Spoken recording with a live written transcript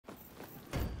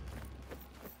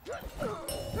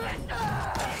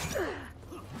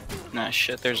Nah,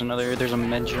 shit, there's a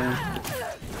mid gen.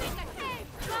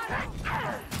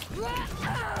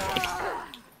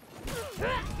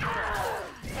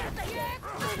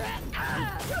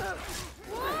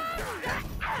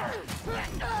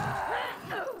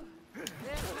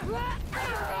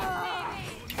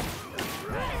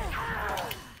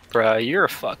 Bruh, you're a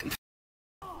fucking.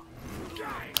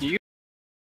 You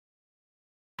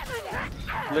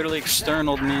literally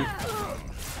externaled me.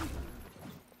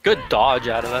 Good dodge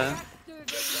out of that.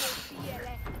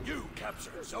 You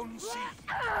captured Zone C.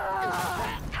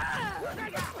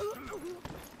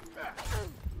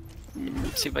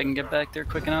 Let's see if I can get back there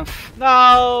quick enough.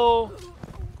 No!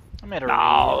 I made a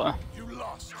No. You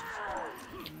lost.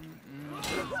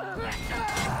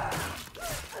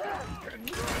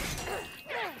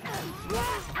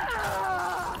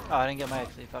 Oh, I didn't get my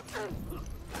XP. Fuck.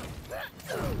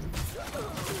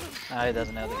 Nah, he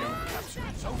doesn't have the game.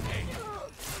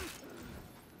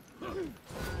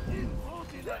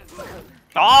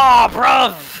 Ah,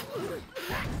 bruv!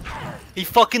 He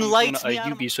fucking lights me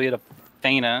out. So he had to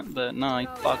feint it, but no, he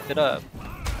fucked it up.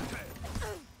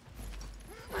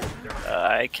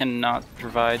 I cannot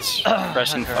provide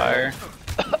suppressing fire.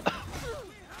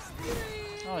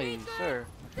 Oh, you sir.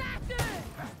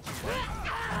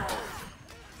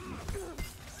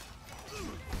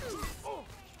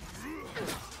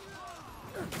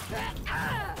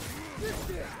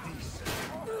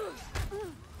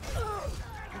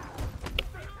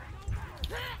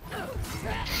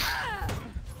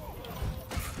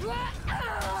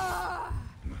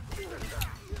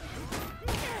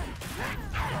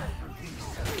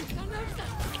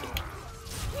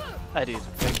 That dude's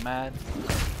big mad.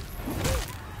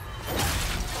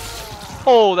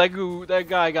 Oh, that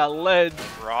guy got led.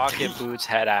 Rocket boots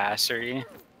head assery.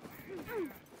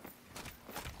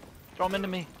 Throw him into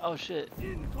me. Oh shit.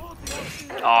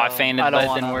 Oh, I fainted, but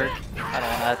it didn't work. I don't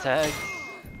want that tag.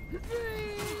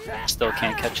 Still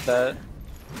can't catch that.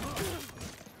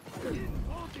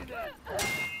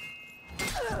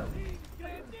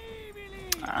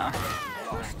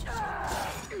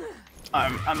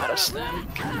 I'm at a stand.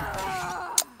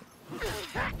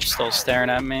 Still staring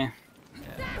at me.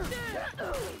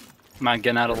 I'm not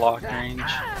getting out of lock range.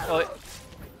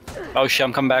 Oh shit,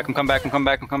 I'm coming back, I'm coming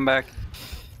back.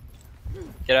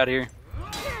 Get out of here.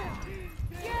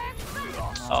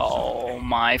 Oh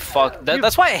my fuck.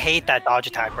 That's why I hate that dodge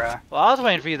attack, bro. Well, I was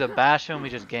waiting for you to bash him, we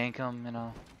just gank him, you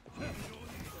know.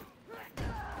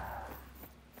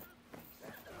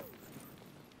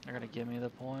 They're gonna give me the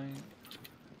point.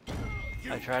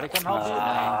 I try to come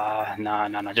help you.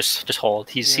 No. Just hold.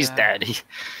 He's dead.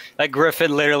 That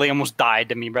Griffin literally almost died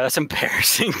to me, bro. That's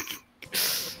embarrassing.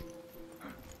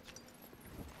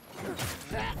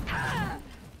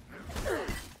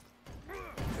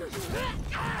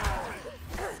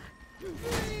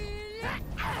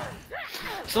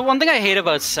 So the one thing I hate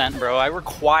about Scent, bro, I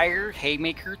require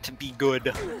Haymaker to be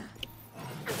good.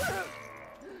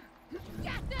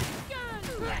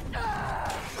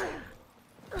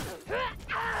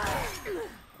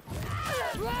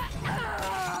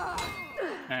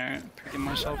 Alright, pretty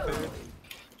much all good.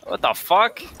 What the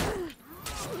fuck?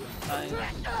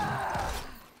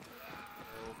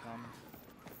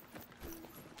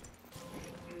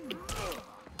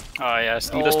 Oh yes,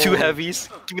 give me those two heavies.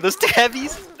 Give me those two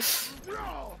heavies.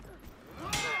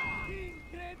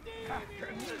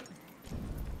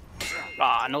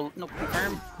 Ah, no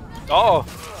confirm. Oh,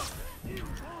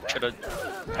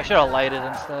 I should have lighted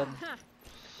instead.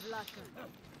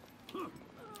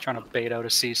 Trying to bait out a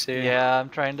CC. Yeah, I'm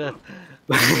trying to.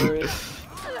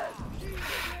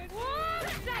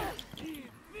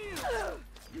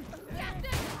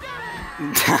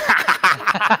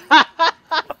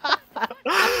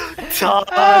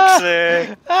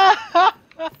 Toxic.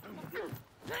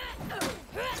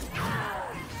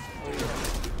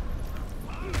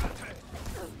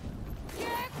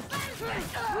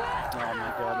 Oh my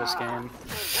god, this game.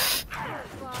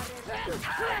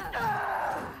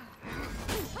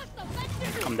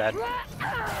 I'm dead.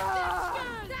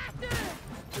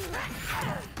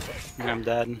 I'm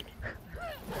dead.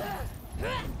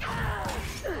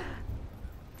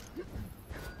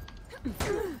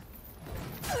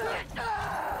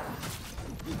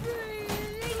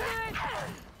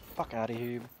 Fuck out of here,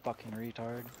 you fucking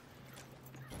retard.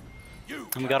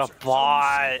 We got a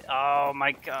bot. Oh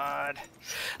my god.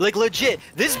 Like legit,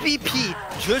 this BP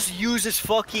just uses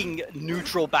fucking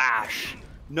neutral bash.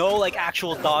 No like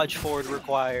actual dodge forward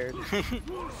required.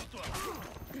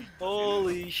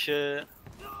 Holy shit.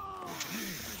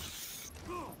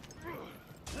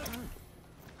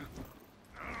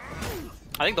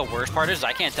 I think the worst part is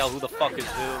I can't tell who the fuck is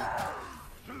who.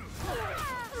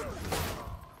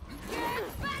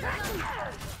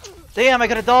 Damn, I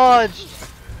could have dodged.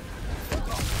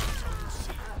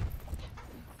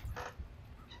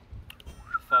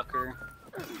 Fucker.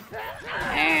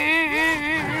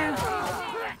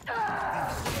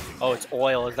 Oh, it's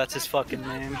Oil. That's his fucking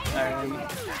name.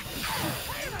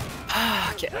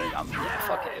 Okay, yeah,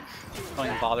 fuck it. Don't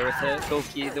even bother with it.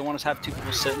 Goki, they want us to have two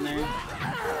people sitting there.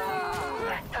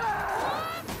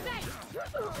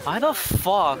 Why the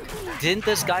fuck didn't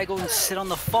this guy go and sit on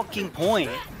the fucking point?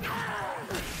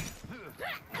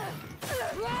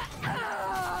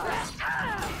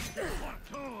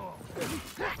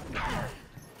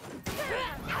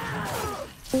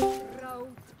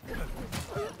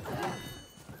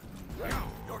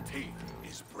 Your team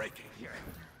is breaking.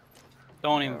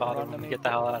 Don't even bother with him. Get the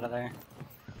hell out of there.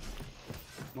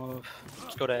 Move.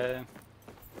 Let's go to A.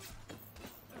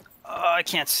 I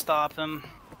can't stop him.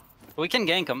 We can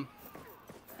gank him.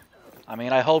 I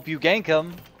mean, I hope you gank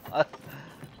him.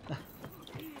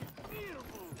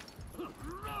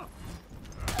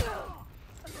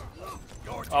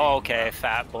 Oh, okay,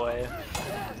 fat boy.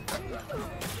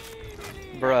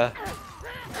 Bruh.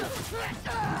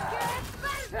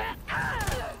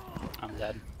 I'm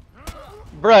dead.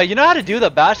 Bruh, you know how to do the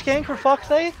bash gank for fuck's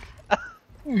sake? Oh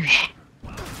my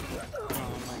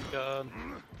god.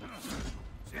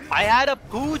 I had a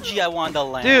Pooji I wanted to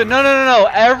land. Dude, no.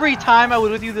 Every time I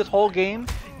was with you this whole game,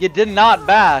 you did not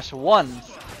bash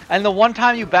once. And the one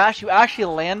time you bash, you actually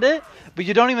land it, but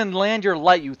you don't even land your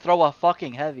light, you throw a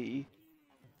fucking heavy.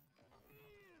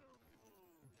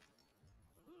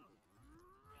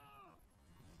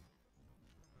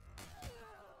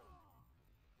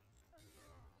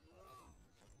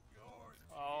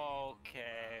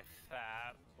 Okay,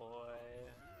 fat boy.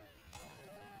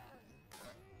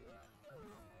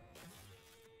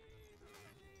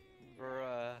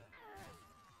 Bruh.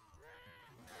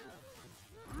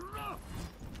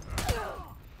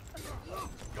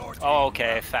 Oh,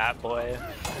 okay, fat boy.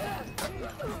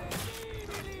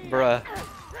 Bruh.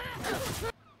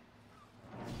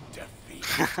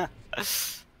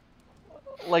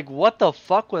 Like, what the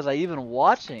fuck was I even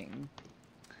watching?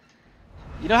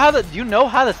 You know how do you know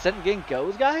how the scent game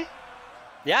goes, guy?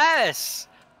 Yes!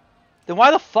 Then why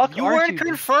the fuck You aren't weren't you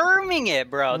confirming it,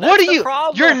 bro. What That's are the you?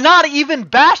 problem. You're not even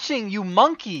bashing, you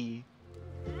monkey.